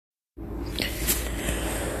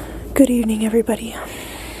Good evening, everybody.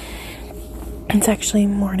 It's actually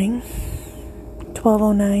morning,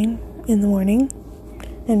 12:09 in the morning.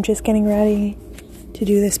 I'm just getting ready to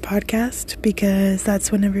do this podcast because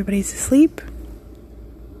that's when everybody's asleep.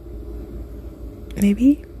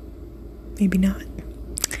 Maybe not.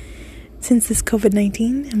 Since this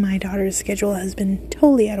COVID-19, my daughter's schedule has been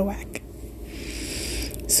totally out of whack.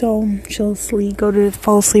 So she'll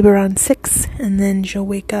fall asleep around 6, and then she'll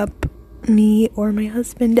wake up me or my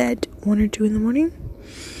husband at 1 or 2 in the morning,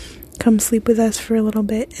 come sleep with us for a little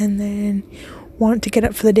bit, and then want to get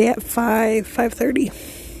up for the day at 5:30.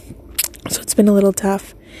 So it's been a little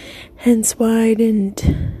tough, hence why I didn't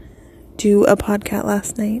do a podcast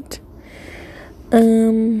last night.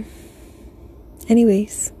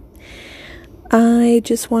 Anyways, I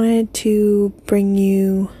just wanted to bring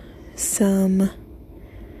you some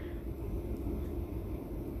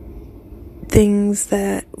things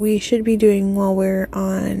that we should be doing while we're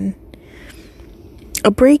on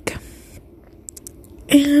a break.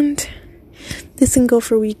 And this can go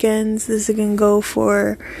for weekends, this can go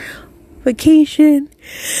for vacation,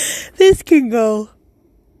 this is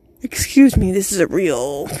a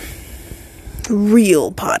real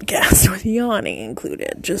podcast with yawning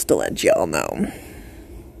included, just to let y'all know.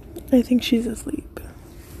 I think she's asleep.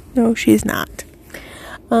 No, she's not.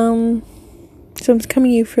 So I'm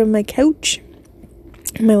coming to you from my couch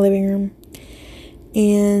in my living room,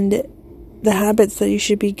 and the habits that you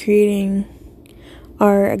should be creating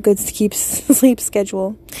are a good sleep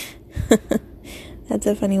schedule. That's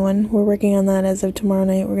a funny one. We're working on that as of tomorrow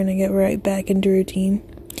night. We're going to get right back into routine,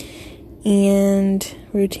 and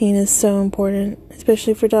routine is so important,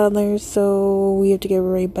 especially for toddlers, so we have to get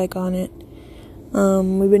right back on it.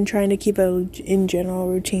 We've been trying to keep a in general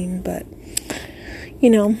routine, but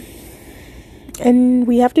and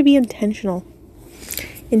we have to be intentional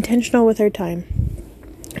with our time.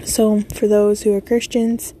 So for those who are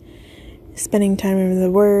Christians, spending time in the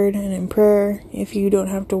Word and in prayer. If you don't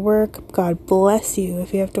have to work, God bless you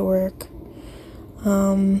if you have to work.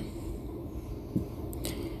 Be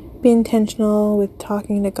intentional with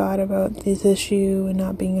talking to God about this issue and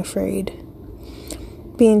not being afraid.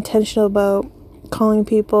 Be intentional about calling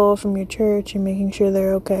people from your church and making sure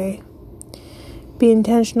they're okay. Be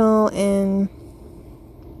intentional in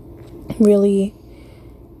really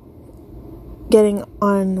getting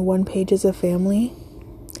on one page as a family.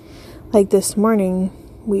 Like this morning,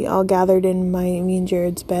 we all gathered in me and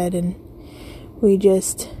Jared's bed, and we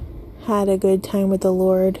just had a good time with the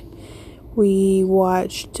Lord. We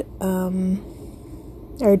watched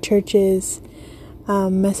our church's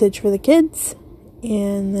message for the kids,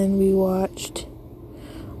 and then we watched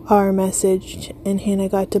our message, and Hannah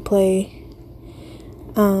got to play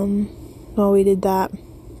while we did that.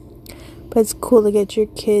 But it's cool to get your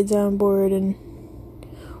kids on board and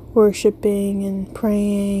worshiping and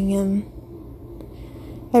praying and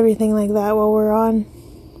everything like that while we're on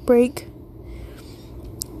break.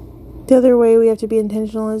 The other way we have to be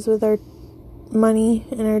intentional is with our money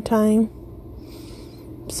and our time.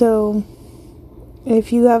 So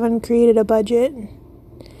if you haven't created a budget,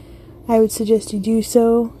 I would suggest you do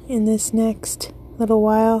so in this next little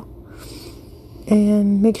while,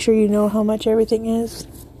 and make sure you know how much everything is.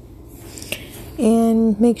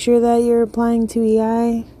 And make sure that you're applying to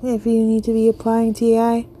EI if you need to be applying to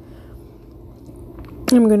EI.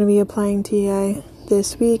 I'm going to be applying to EI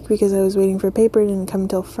this week because I was waiting for paper. It didn't come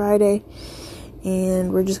until Friday.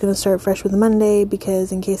 And we're just going to start fresh with Monday,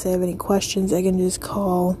 because in case I have any questions, I can just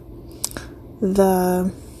call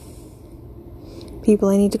the people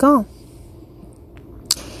I need to call.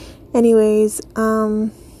 Anyways, the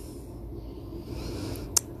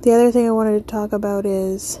other thing I wanted to talk about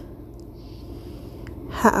is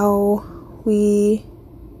how we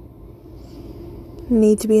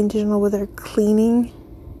need to be intentional with our cleaning.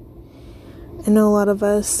 I know a lot of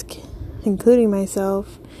us, including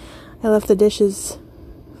myself, I left the dishes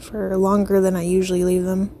for longer than I usually leave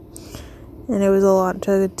them, and it was a lot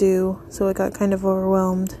to do, so I got kind of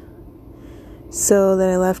overwhelmed. So then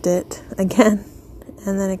I left it again,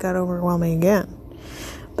 and then it got overwhelming again.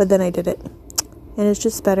 But then I did it, and it's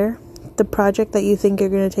just better. The project that you think you're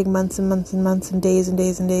going to take months and months and months and days and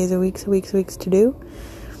days and days and weeks to do,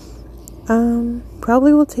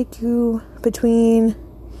 probably will take you between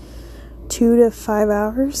 2 to 5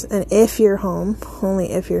 hours. And if you're home,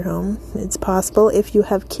 only if you're home, it's possible. If you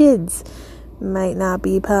have kids, it might not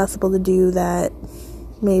be possible to do that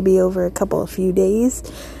maybe over a few days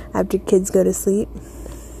after kids go to sleep.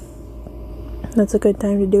 That's a good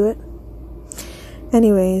time to do it.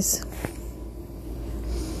 Anyways,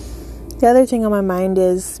 the other thing on my mind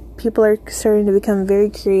is people are starting to become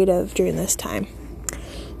very creative during this time.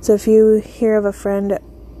 So if you hear of a friend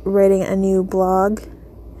writing a new blog,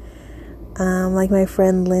 like my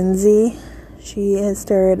friend Lindsay, she has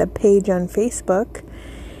started a page on Facebook,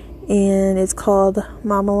 and it's called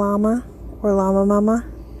Mama Llama or Llama Mama,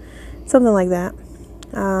 something like that.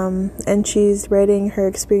 And she's writing her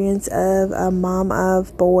experience of a mom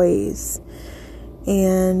of boys,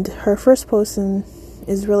 and her first post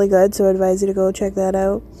is really good, so I advise you to go check that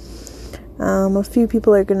out. A few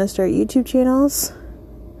people are going to start YouTube channels,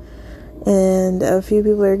 and a few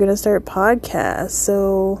people are going to start podcasts.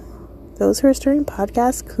 So those who are starting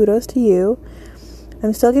podcasts, kudos to you.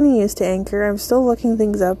 I'm still getting used to Anchor. I'm still looking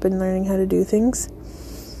things up and learning how to do things,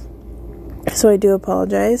 so I do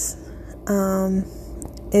apologize.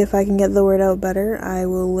 If I can get the word out better, I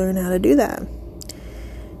will learn how to do that.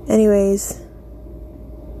 Anyways,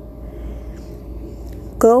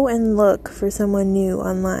 go and look for someone new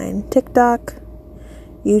online. TikTok,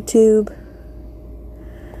 YouTube,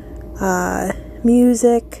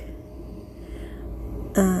 music,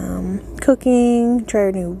 cooking, try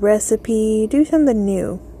a new recipe, do something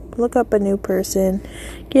new. Look up a new person,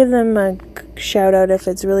 give them a shout out if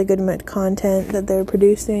it's really good content that they're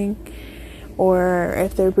producing, or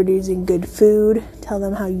if they're producing good food, tell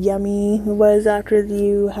them how yummy it was after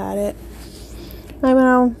you had it. I don't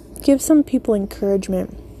know, give some people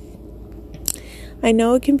encouragement. I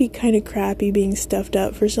know it can be kind of crappy being stuffed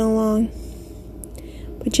up for so long,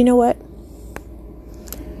 but you know what?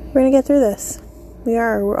 We're going to get through this.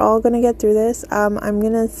 We're all going to get through this. I'm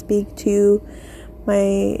going to speak to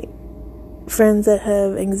my friends that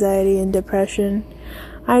have anxiety and depression.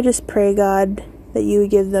 I just pray, God, that you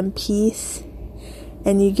would give them peace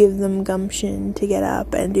and you give them gumption to get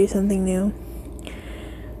up and do something new.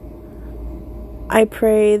 I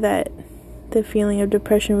pray that the feeling of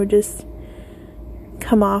depression would just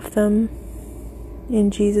come off them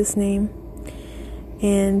in Jesus' name.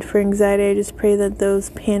 And for anxiety, I just pray that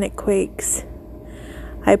those panic quakes,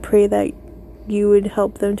 I pray that you would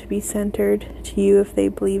help them to be centered to you if they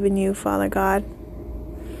believe in you, Father God.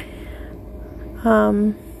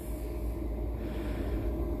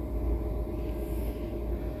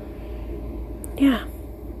 Yeah.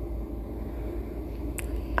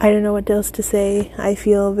 I don't know what else to say. I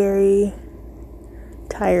feel very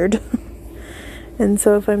tired. And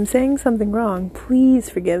so if I'm saying something wrong, please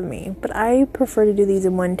forgive me. But I prefer to do these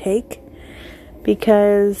in one take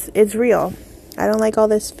because it's real. I don't like all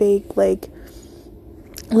this fake, like,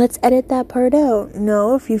 let's edit that part out.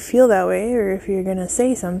 No, if you feel that way or if you're going to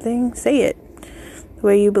say something, say it the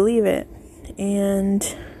way you believe it. And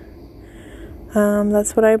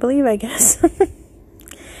that's what I believe, I guess.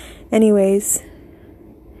 Anyways,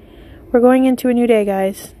 we're going into a new day,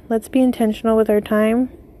 guys. Let's be intentional with our time.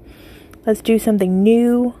 Let's do something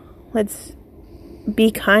new. Let's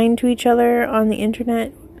be kind to each other on the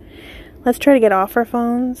internet. Let's try to get off our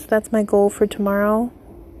phones. That's my goal for tomorrow.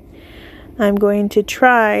 I'm going to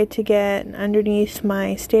try to get underneath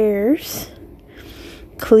my stairs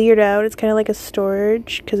cleared out. It's kind of like a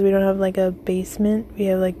storage because we don't have like a basement. We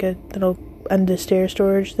have like a little under stair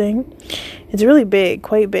storage thing. It's really big,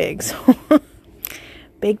 quite big. So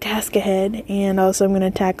big task ahead. And also I'm going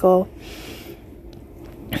to tackle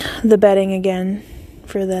the bedding again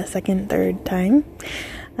for the third time.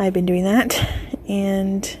 I've been doing that.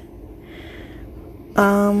 And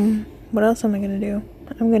what else am I going to do?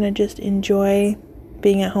 I'm going to just enjoy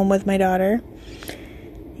being at home with my daughter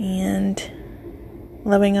and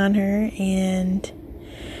loving on her and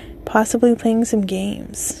possibly playing some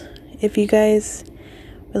games. If you guys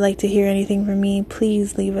would like to hear anything from me,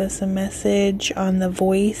 please leave us a message on the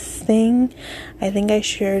voice thing. I think I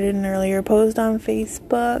shared it in an earlier post on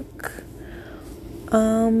Facebook.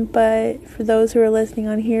 But for those who are listening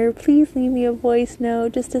on here, please leave me a voice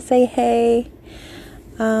note just to say hey.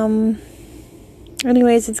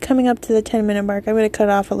 Anyways, it's coming up to the 10-minute mark. I'm going to cut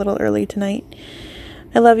off a little early tonight.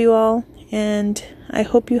 I love you all, and I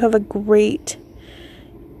hope you have a great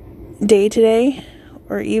day today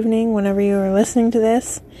or evening whenever you are listening to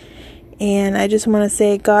this. And I just want to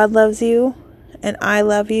say God loves you, and I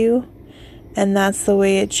love you, and that's the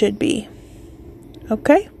way it should be.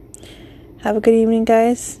 Okay? Have a good evening,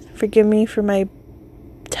 guys. Forgive me for my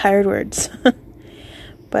tired words.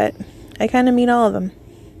 But I kind of mean all of them.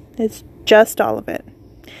 It's just all of it.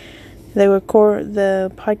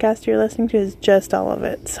 The podcast you're listening to is just all of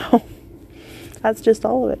it. So that's just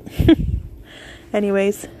all of it.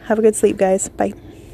 Anyways, have a good sleep, guys. Bye.